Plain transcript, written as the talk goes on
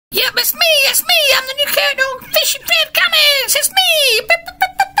up? It's me. I'm the new character on Fishy Fred Comics. It's me.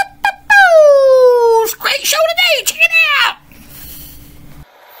 It's a great show today. Check it out.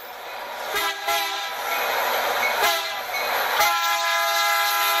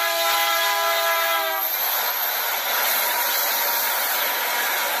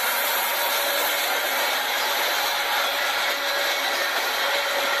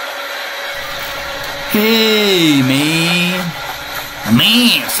 Hey, man.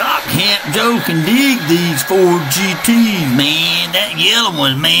 Man, Sock Cat Joe can dig these 4 GTs, man. That yellow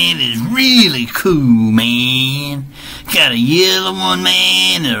one, man, is really cool, man. Got a yellow one,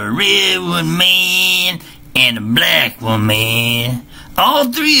 man, a red one, man, and a black one, man. All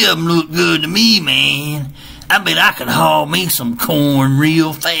 3 of them look good to me, man. I bet I could haul me some corn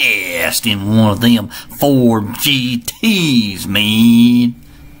real fast in one of them 4 GTs, man.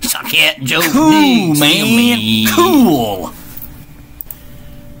 Sock Cat Joe Cool, man. Cool.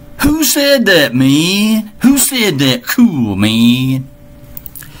 Who said that, man? Who said that? Cool, man.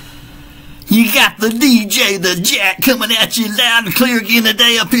 You got the DJ, the Jack, coming at you loud and clear again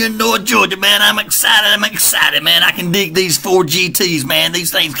today up here in North Georgia, man. I'm excited, man. I can dig these 4 GTs, man.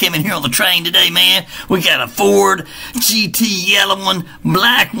 These things came in here on the train today, man. We got a Ford GT yellow one,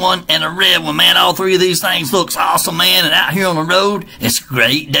 black one, and a red one, man. All 3 of these things looks awesome, man. And out here on the road, it's a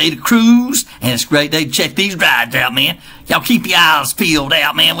great day to cruise, and it's a great day to check these rides out, man. Y'all keep your eyes peeled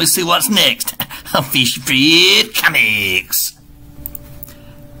out, man. We'll see what's next. Fishy Fred Comics.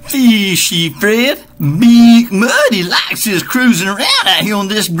 Fishy Fred, Big Muddy likes his cruising around out here on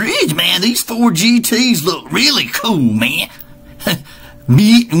this bridge, man. These 4 GTs look really cool, man.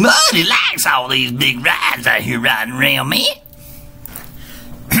 Big Muddy likes all these big rides out here riding around, man.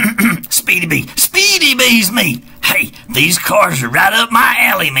 Speedy B's me. Hey, these cars are right up my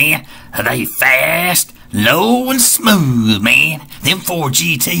alley, man. They fast, low and smooth, man. Them 4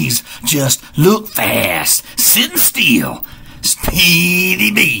 GTs just look fast, sitting still.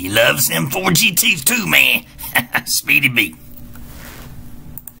 Speedy B loves them 4 GTs too, man. Speedy B.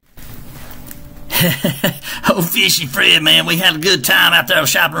 Oh, Fishy Fred, man, we had a good time out there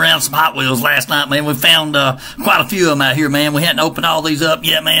shopping around some Hot Wheels last night, man. We found quite a few of them out here, man. We hadn't opened all these up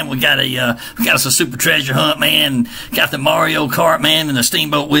yet, man. We got us a super treasure hunt, man. Got the Mario Kart, man, and the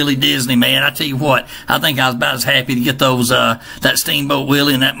Steamboat Willie Disney, man. I tell you what, I think I was about as happy to get those that Steamboat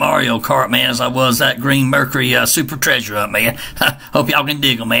Willie and that Mario Kart, man, as I was that Green Mercury super treasure hunt, man. Hope y'all can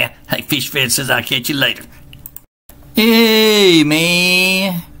dig them, man. Hey, Fishy Fred says I'll catch you later. Hey,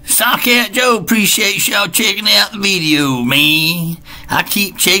 man. Sock Cat Joe appreciates y'all checking out the video, man. I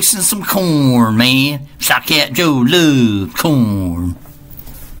keep chasing some corn, man. Sock Cat Joe loves corn.